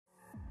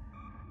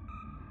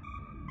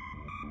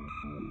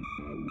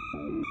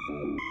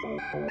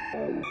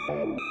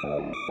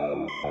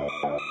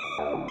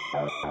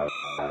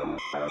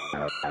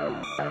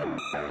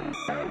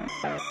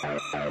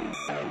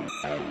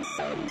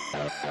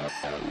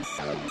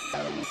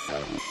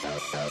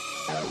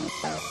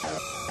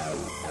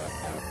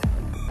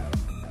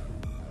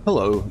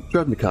Hello,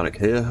 Dread Mechanic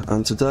here,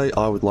 and today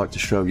I would like to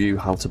show you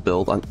how to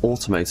build an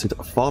automated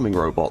farming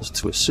robot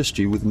to assist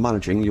you with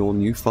managing your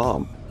new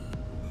farm.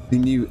 The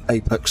new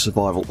Apex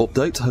Survival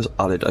update has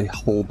added a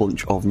whole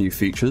bunch of new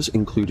features,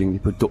 including the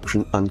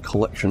production and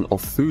collection of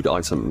food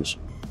items.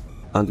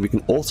 And we can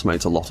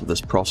automate a lot of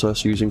this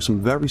process using some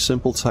very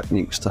simple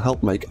techniques to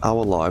help make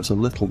our lives a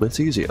little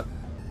bit easier.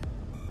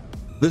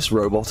 This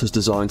robot is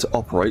designed to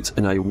operate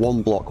in a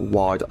 1-block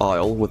wide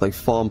aisle with a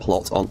farm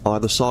plot on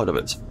either side of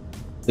it.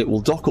 It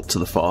will dock up to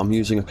the farm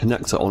using a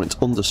connector on its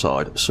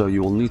underside, so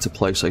you will need to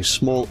place a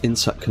small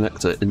inset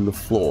connector in the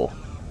floor.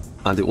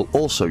 And it will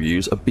also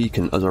use a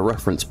beacon as a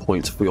reference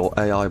point for your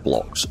AI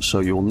blocks, so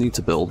you will need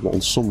to build one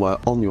somewhere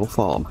on your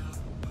farm.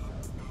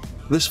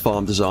 This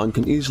farm design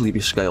can easily be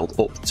scaled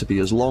up to be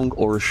as long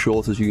or as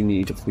short as you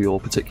need for your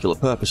particular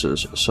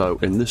purposes, so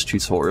in this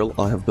tutorial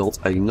I have built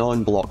a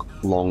 9-block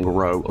long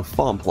row of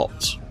farm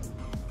plots.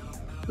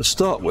 To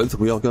start with,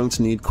 we are going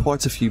to need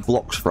quite a few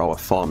blocks for our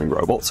farming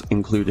robot,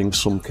 including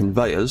some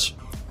conveyors,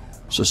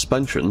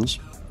 suspensions,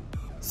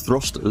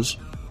 thrusters,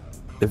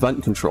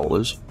 event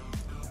controllers,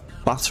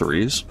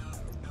 batteries,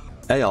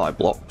 AI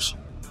blocks,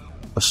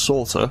 a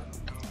sorter,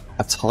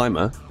 a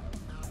timer,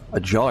 a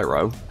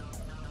gyro,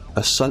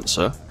 a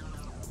sensor,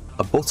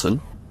 a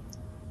button,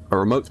 a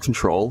remote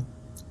control,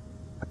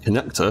 a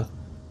connector,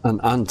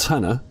 an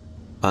antenna,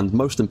 and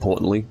most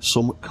importantly,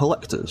 some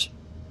collectors.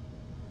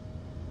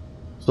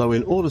 So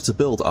in order to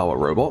build our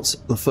robot,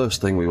 the first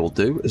thing we will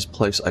do is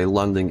place a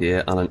landing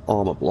gear and an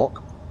armor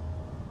block.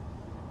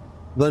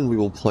 Then we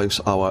will place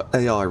our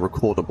AI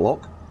recorder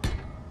block,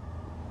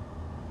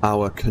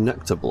 our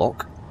connector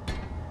block,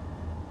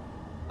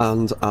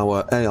 and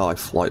our AI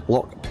flight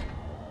block,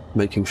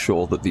 making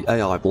sure that the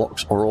AI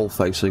blocks are all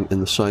facing in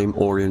the same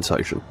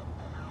orientation.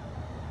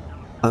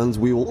 And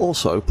we will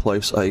also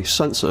place a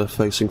sensor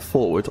facing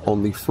forward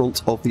on the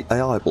front of the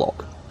AI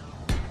block.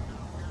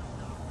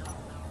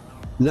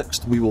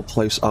 Next, we will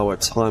place our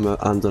timer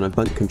and an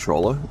event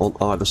controller on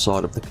either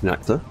side of the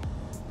connector.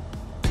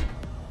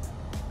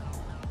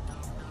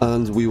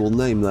 And we will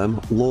name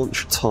them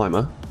Launch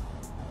Timer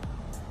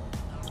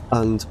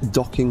and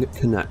Docking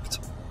Connect.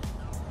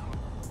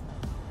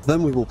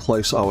 Then we will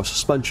place our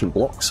suspension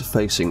blocks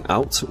facing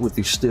out with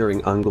the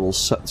steering angles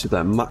set to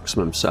their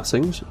maximum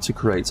settings to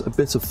create a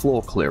bit of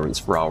floor clearance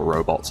for our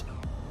robot.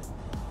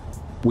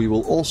 We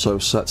will also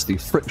set the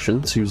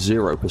friction to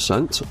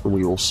 0%,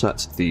 we will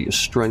set the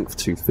strength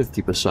to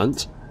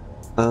 50%,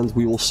 and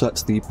we will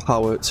set the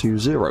power to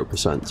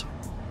 0%.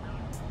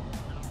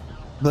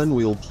 Then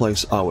we will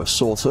place our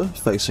sorter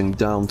facing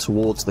down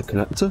towards the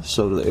connector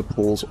so that it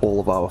pulls all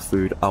of our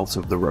food out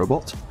of the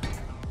robot.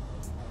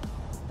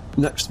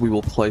 Next we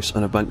will place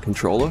an event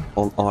controller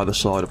on either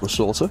side of the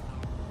sorter,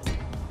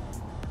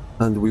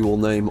 and we will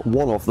name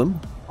one of them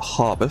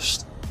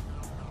Harvest,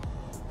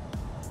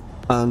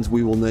 and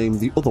we will name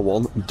the other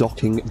one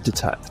Docking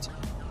Detect.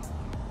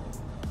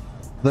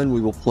 Then we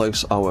will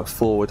place our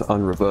forward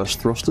and reverse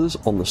thrusters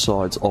on the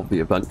sides of the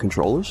event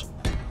controllers.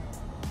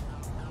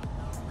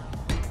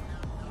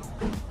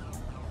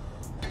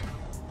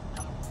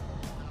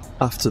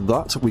 After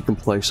that, we can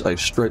place a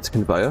straight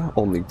conveyor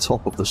on the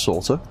top of the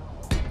sorter.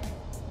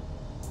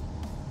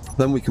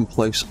 Then we can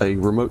place a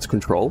remote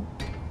control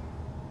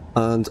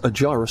and a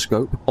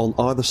gyroscope on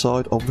either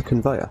side of the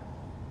conveyor.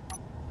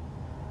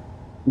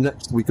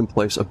 Next, we can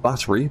place a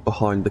battery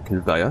behind the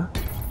conveyor,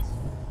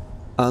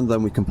 and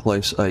then we can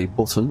place a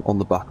button on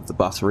the back of the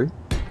battery,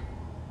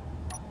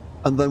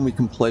 and then we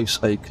can place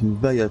a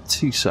conveyor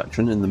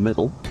T-section in the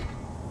middle,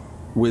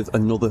 with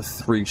another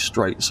 3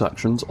 straight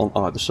sections on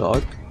either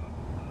side.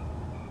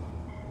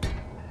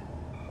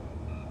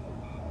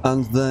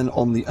 And then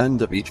on the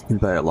end of each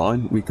conveyor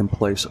line, we can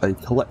place a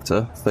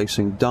collector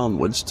facing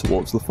downwards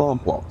towards the farm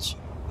plots.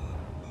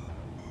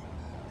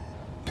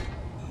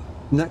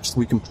 Next,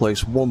 we can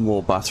place one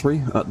more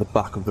battery at the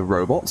back of the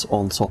robot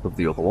on top of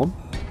the other one.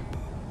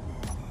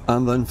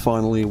 And then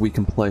finally, we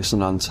can place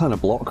an antenna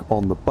block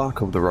on the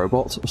back of the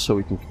robot so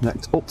we can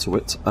connect up to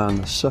it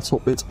and set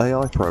up its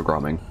AI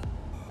programming.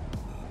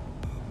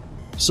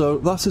 So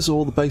that is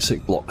all the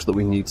basic blocks that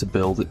we need to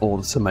build in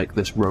order to make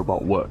this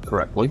robot work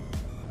correctly.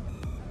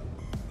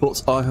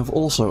 But I have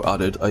also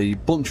added a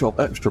bunch of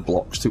extra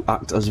blocks to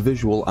act as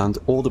visual and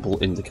audible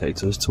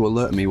indicators to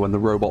alert me when the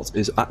robot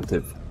is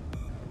active.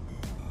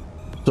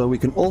 So we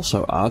can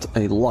also add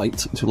a light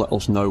to let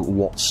us know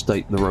what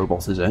state the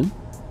robot is in.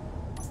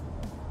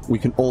 We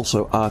can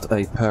also add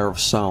a pair of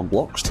sound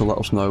blocks to let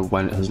us know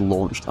when it has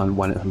launched and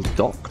when it has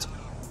docked.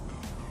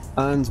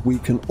 And we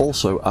can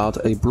also add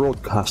a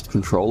broadcast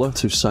controller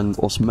to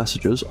send us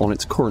messages on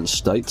its current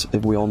state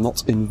if we are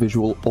not in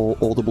visual or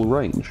audible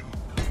range.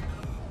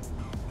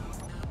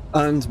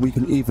 And we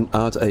can even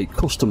add a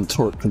custom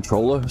turret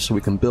controller so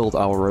we can build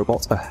our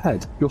robot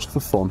ahead just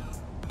for fun.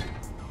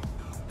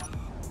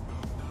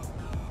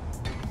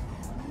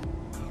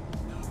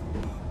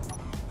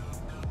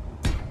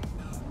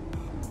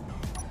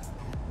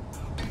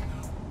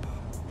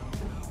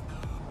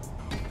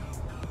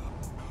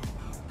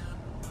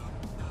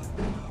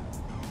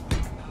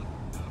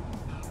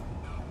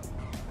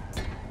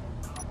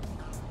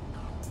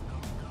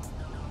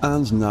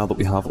 And now that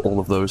we have all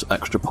of those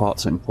extra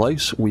parts in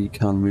place, we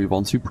can move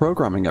on to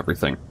programming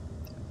everything.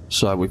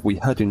 So if we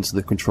head into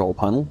the control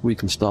panel, we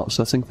can start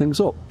setting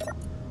things up.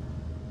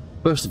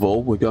 First of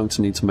all, we're going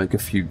to need to make a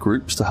few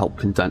groups to help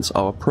condense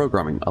our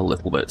programming a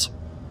little bit.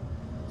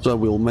 So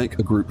we'll make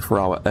a group for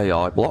our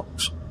AI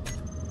blocks,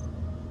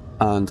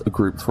 and a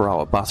group for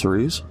our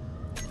batteries,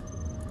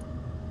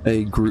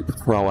 a group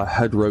for our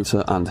head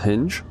rotor and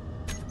hinge,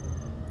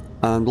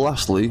 and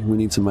lastly, we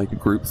need to make a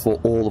group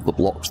for all of the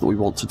blocks that we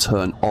want to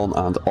turn on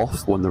and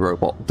off when the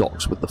robot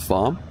docks with the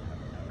farm.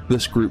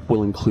 This group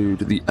will include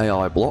the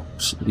AI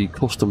blocks, the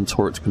custom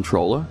turret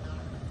controller,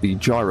 the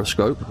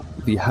gyroscope,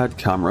 the head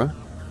camera,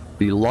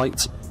 the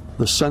light,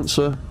 the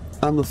sensor,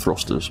 and the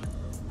thrusters.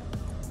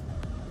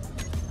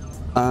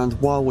 And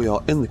while we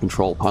are in the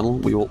control panel,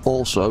 we will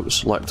also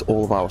select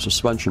all of our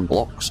suspension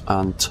blocks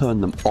and turn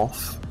them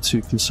off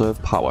to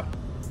conserve power.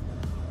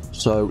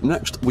 So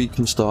next we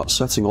can start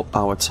setting up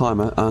our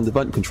timer and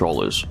event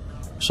controllers.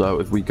 So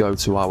if we go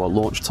to our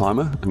launch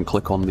timer and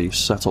click on the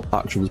Setup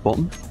Actions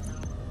button,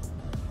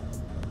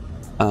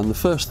 and the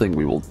first thing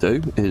we will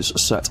do is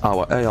set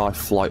our AI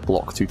flight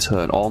block to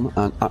turn on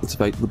and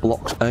activate the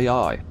block's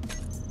AI.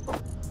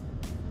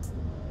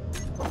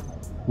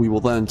 We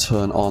will then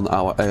turn on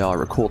our AI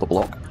recorder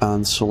block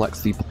and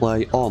select the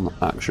play on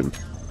action.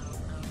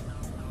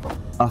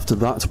 After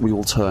that we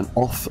will turn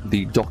off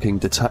the docking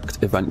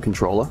detect event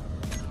controller.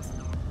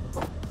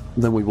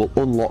 Then we will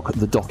unlock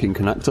the docking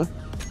connector,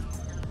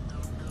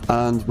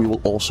 and we will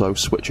also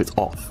switch it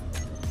off.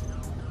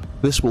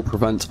 This will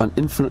prevent an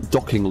infinite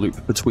docking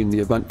loop between the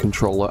event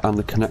controller and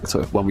the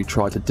connector when we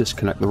try to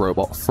disconnect the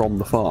robot from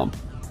the farm.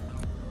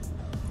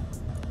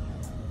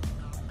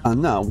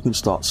 And now we can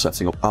start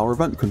setting up our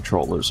event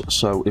controllers.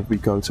 So if we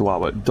go to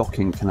our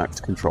docking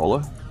connect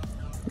controller,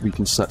 we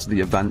can set the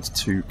event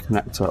to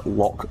connector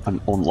lock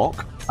and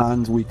unlock,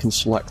 and we can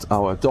select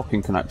our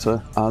docking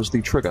connector as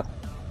the trigger.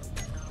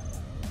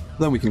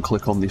 Then we can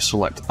click on the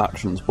Select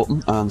Actions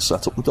button and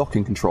set up the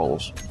docking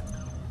controls.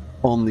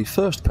 On the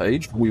first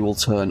page, we will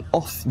turn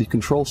off the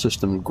control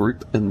system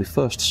group in the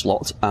first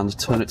slot and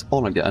turn it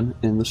on again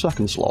in the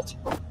second slot.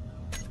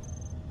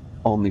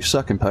 On the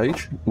second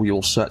page, we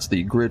will set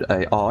the grid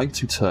AI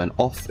to turn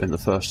off in the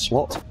first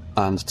slot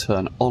and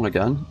turn on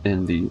again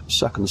in the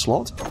second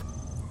slot.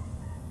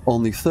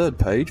 On the third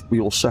page, we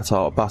will set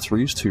our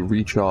batteries to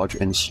recharge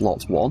in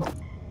slot 1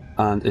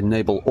 and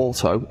enable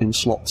auto in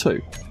slot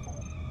 2.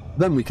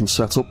 Then we can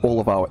set up all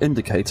of our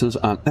indicators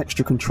and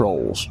extra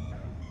controls.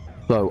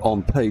 So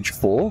on page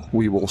 4,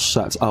 we will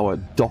set our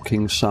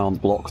docking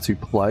sound block to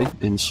play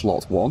in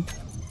slot 1,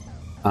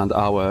 and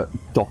our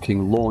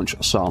docking launch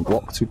sound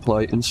block to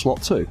play in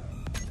slot 2.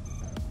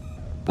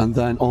 And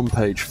then on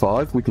page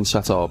 5, we can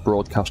set our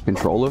broadcast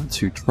controller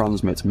to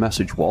transmit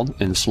message 1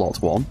 in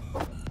slot 1,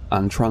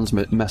 and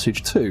transmit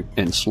message 2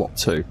 in slot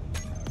 2.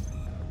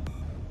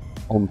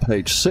 On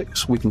page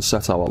 6, we can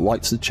set our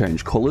lights to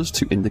change colours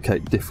to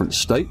indicate different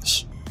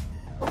states.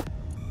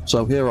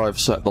 So here I've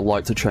set the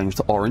light to change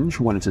to orange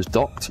when it is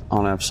docked,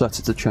 and I've set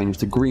it to change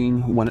to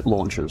green when it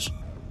launches.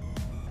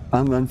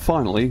 And then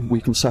finally, we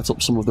can set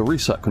up some of the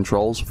reset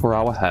controls for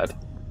our head.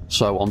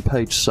 So on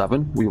page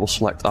 7, we will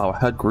select our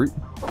head group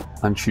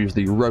and choose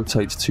the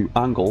rotate to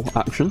angle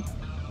action.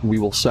 We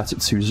will set it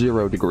to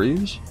 0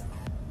 degrees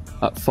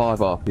at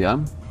 5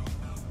 RPM.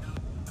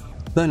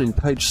 Then in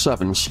page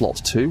 7,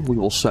 slot 2, we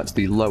will set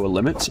the lower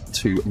limit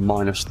to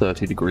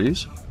 -30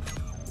 degrees.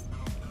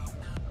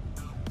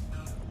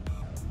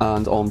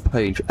 And on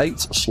page 8,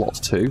 slot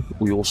 2,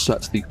 we will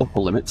set the upper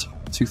limit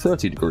to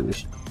 30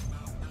 degrees.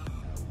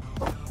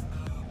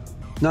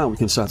 Now we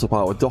can set up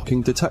our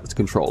docking detect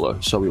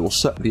controller, so we will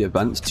set the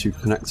event to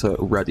connector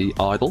ready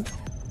idle,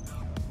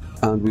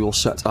 and we will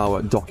set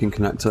our docking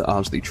connector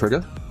as the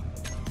trigger.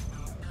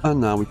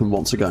 And now we can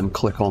once again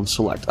click on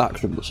select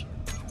actions.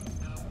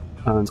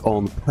 And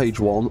on page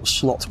 1,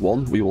 slot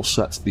 1, we will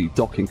set the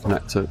docking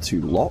connector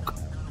to lock.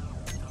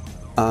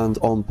 And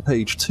on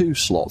page 2,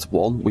 slot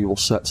 1, we will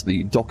set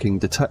the docking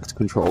detect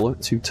controller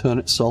to turn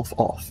itself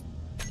off.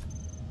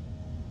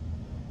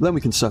 Then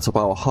we can set up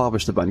our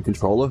harvest event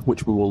controller,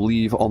 which we will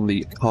leave on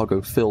the cargo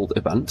filled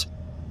event.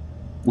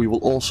 We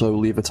will also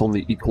leave it on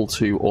the equal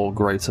to or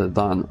greater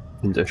than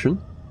condition.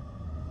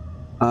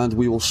 And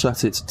we will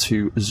set it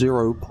to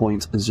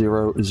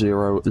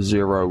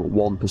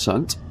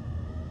 0.0001%.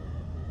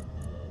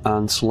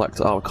 And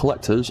select our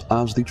collectors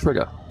as the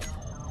trigger.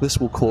 This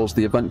will cause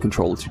the event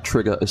controller to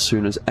trigger as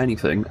soon as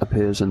anything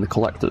appears in the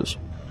collectors.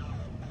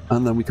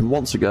 And then we can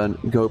once again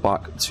go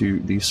back to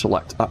the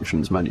Select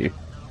Actions menu.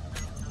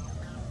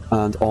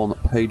 And on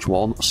page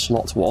 1,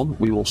 slot 1,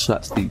 we will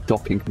set the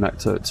docking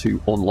connector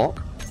to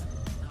unlock.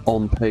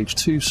 On page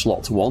 2,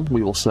 slot 1,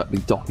 we will set the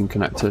docking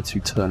connector to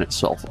turn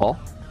itself off.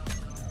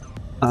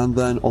 And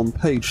then on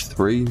page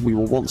 3, we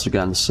will once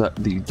again set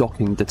the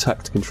docking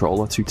detect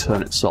controller to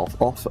turn itself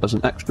off as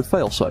an extra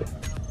failsafe.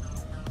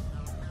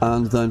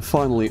 And then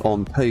finally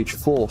on page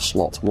 4,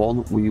 slot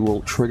 1, we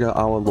will trigger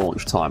our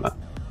launch timer.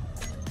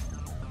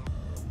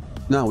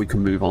 Now we can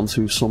move on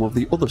to some of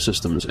the other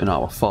systems in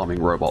our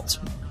farming robot.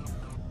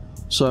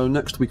 So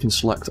next we can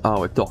select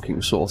our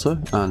docking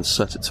sorter and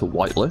set it to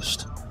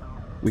whitelist.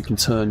 We can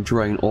turn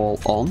drain all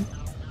on,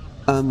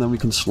 and then we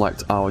can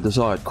select our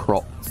desired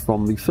crop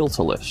from the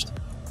filter list.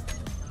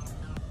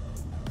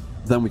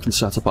 Then we can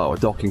set up our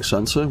docking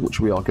sensor, which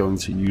we are going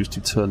to use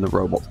to turn the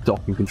robot's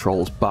docking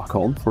controls back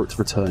on for its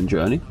return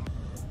journey.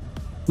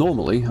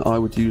 Normally, I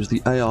would use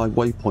the AI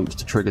waypoints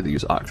to trigger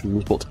these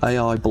actions, but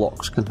AI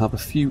blocks can have a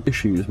few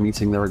issues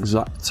meeting their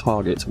exact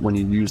target when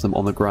you use them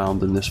on the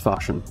ground in this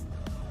fashion.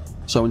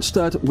 So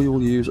instead, we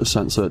will use a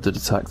sensor to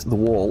detect the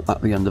wall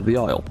at the end of the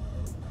aisle.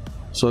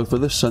 So for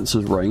this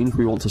sensor's range,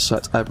 we want to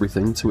set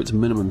everything to its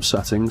minimum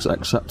settings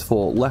except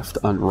for left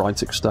and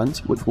right extent,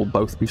 which will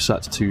both be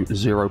set to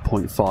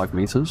 0.5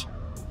 meters,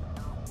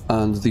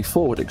 and the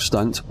forward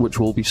extent, which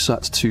will be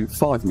set to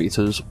 5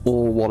 meters,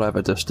 or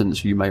whatever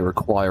distance you may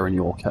require in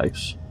your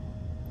case.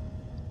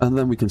 And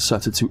then we can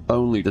set it to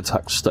only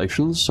detect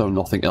stations, so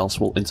nothing else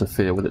will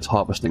interfere with its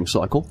harvesting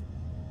cycle.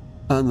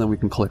 And then we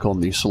can click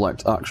on the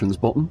Select Actions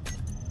button.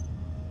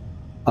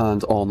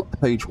 And on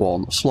page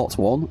 1, slot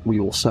 1,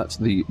 we will set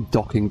the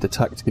docking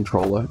detect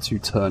controller to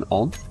turn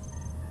on.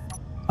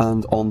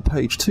 And on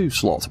page 2,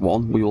 slot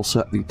 1, we will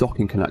set the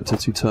docking connector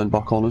to turn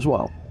back on as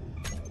well.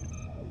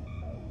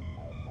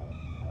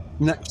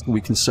 Next,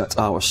 we can set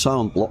our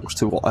sound blocks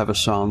to whatever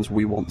sounds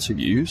we want to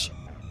use.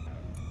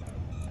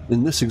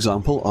 In this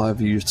example,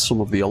 I've used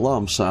some of the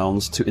alarm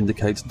sounds to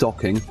indicate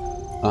docking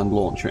and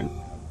launching.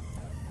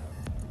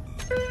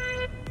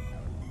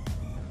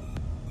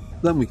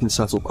 Then we can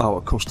set up our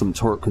custom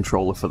turret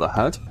controller for the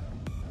head.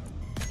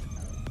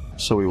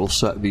 So we will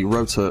set the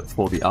rotor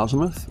for the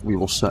azimuth, we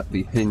will set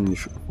the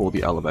hinge for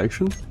the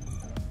elevation,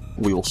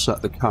 we will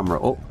set the camera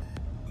up,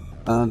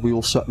 and we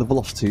will set the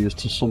velocities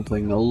to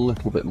something a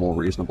little bit more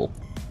reasonable.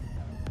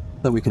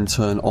 Then we can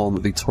turn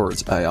on the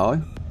turret's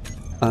AI,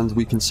 and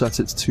we can set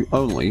it to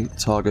only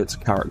target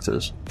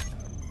characters.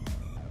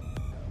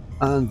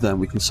 And then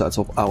we can set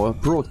up our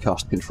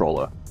broadcast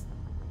controller.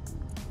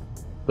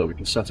 So we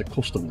can set a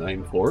custom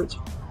name for it.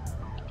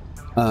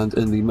 And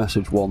in the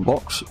message 1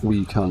 box,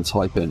 we can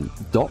type in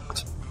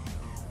docked.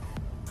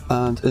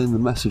 And in the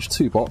message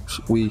 2 box,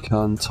 we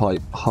can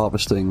type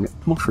harvesting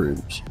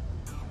mushrooms.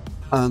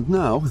 And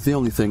now, the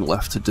only thing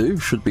left to do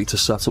should be to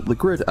set up the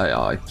grid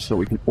AI, so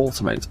we can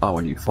automate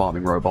our new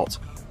farming robot.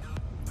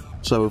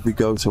 So if we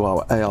go to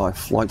our AI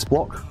flight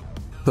block,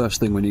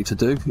 first thing we need to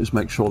do is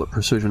make sure that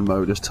precision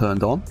mode is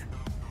turned on.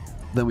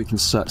 Then we can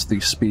set the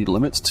speed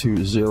limit to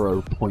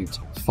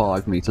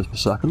 0.5 meters per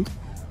second.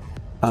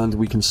 And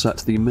we can set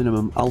the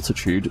minimum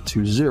altitude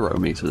to 0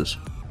 meters.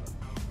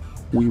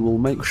 We will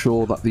make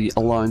sure that the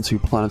Align to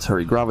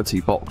Planetary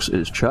Gravity box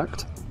is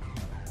checked.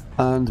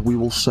 And we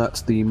will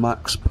set the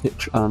max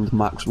pitch and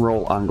max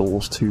roll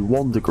angles to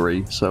 1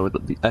 degree so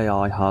that the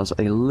AI has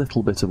a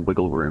little bit of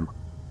wiggle room.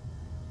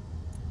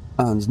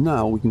 And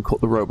now we can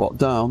cut the robot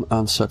down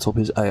and set up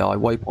his AI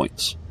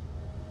waypoints.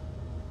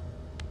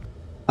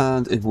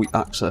 And if we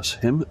access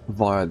him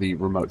via the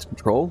remote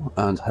control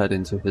and head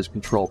into his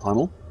control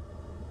panel,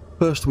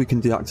 first we can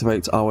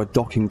deactivate our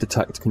docking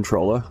detect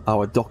controller,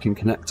 our docking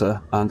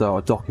connector, and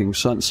our docking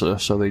sensor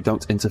so they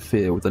don't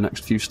interfere with the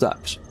next few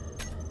steps.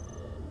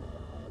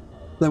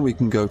 Then we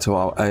can go to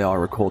our AI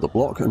recorder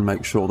block and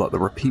make sure that the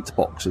repeat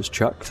box is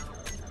checked.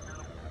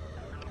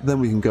 Then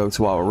we can go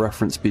to our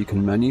reference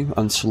beacon menu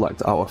and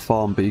select our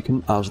farm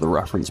beacon as the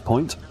reference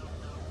point.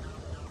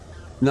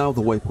 Now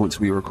the waypoints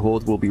we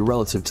record will be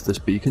relative to this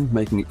beacon,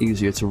 making it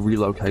easier to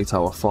relocate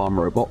our farm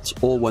robots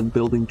or when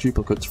building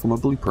duplicates from a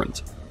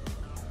blueprint.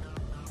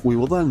 We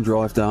will then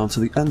drive down to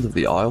the end of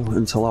the aisle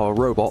until our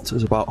robot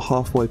is about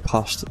halfway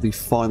past the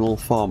final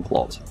farm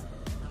plot.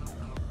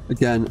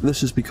 Again,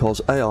 this is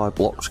because AI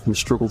blocks can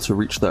struggle to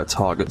reach their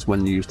targets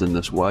when used in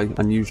this way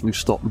and usually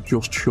stop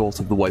just short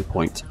of the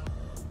waypoint.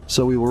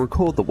 So we will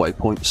record the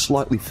waypoint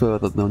slightly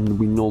further than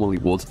we normally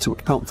would to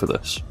account for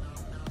this.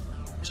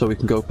 So we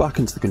can go back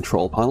into the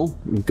control panel,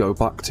 and go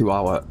back to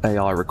our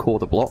AI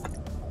recorder block,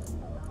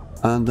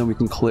 and then we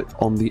can click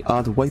on the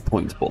Add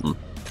Waypoint button.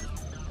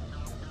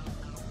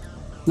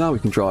 Now we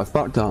can drive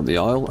back down the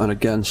aisle and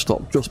again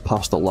stop just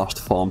past the last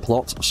farm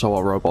plot so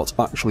our robot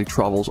actually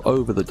travels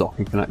over the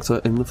docking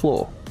connector in the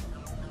floor.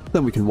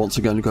 Then we can once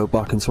again go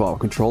back into our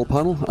control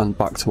panel and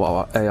back to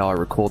our AI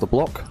recorder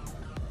block,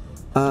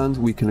 and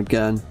we can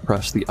again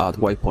press the Add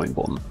Waypoint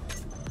button.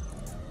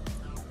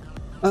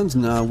 And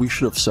now we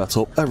should have set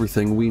up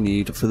everything we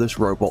need for this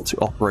robot to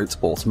operate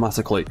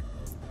automatically.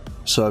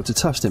 So to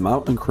test him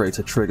out and create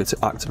a trigger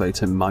to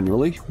activate him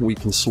manually, we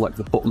can select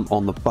the button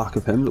on the back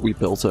of him that we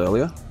built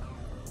earlier.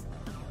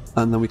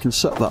 and then we can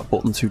set that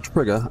button to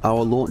trigger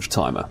our launch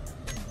timer.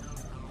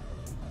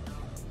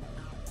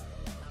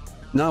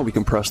 Now we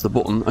can press the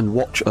button and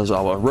watch as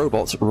our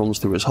robot runs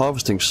through his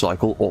harvesting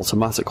cycle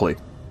automatically.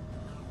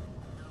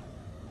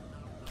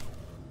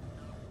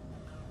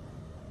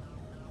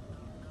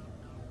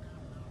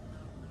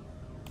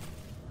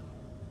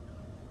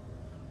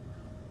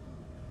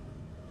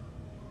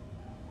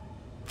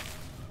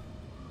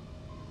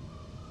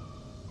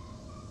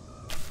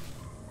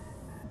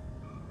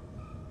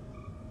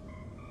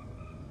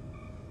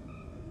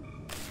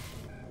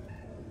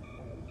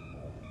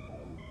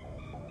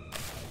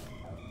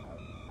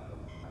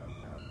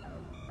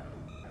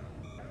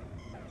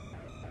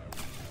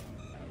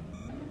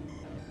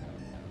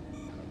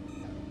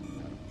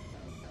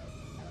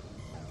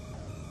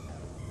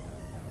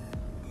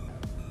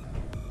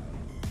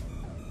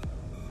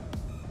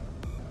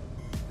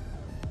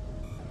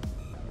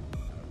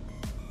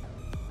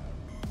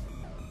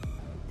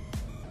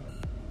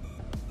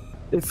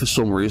 If for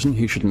some reason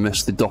he should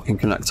miss the docking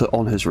connector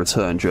on his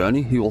return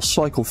journey, he will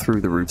cycle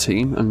through the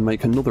routine and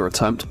make another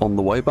attempt on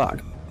the way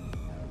back.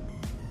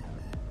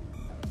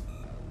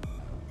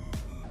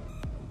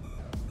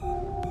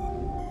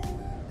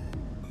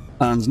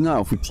 And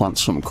now if we plant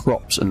some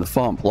crops in the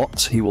farm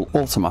plot, he will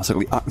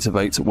automatically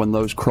activate when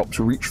those crops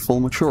reach full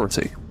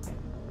maturity.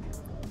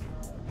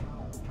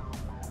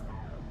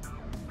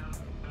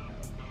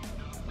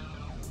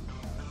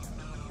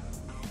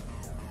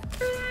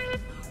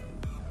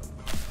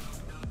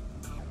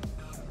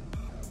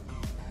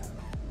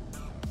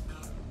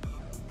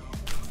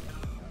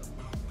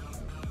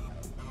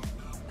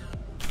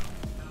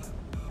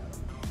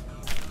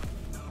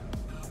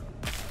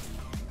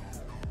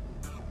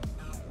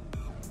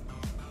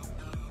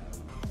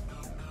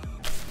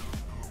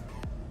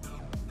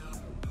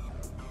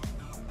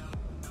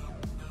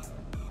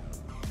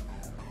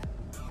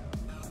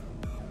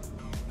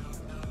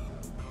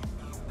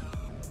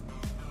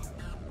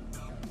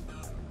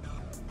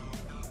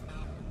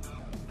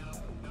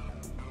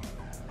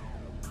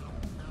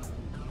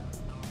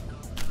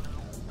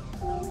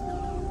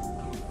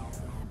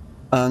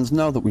 And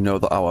now that we know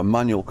that our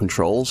manual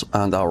controls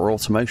and our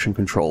automation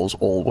controls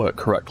all work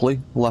correctly,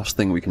 the last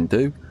thing we can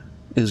do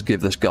is give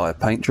this guy a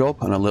paint job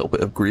and a little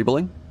bit of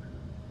greebling,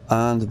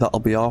 and that'll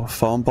be our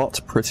farm bot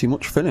pretty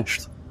much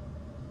finished.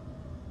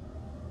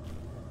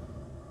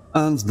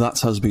 And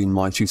that has been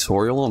my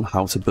tutorial on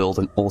how to build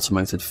an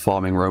automated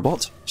farming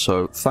robot,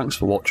 so thanks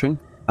for watching,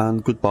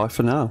 and goodbye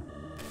for now.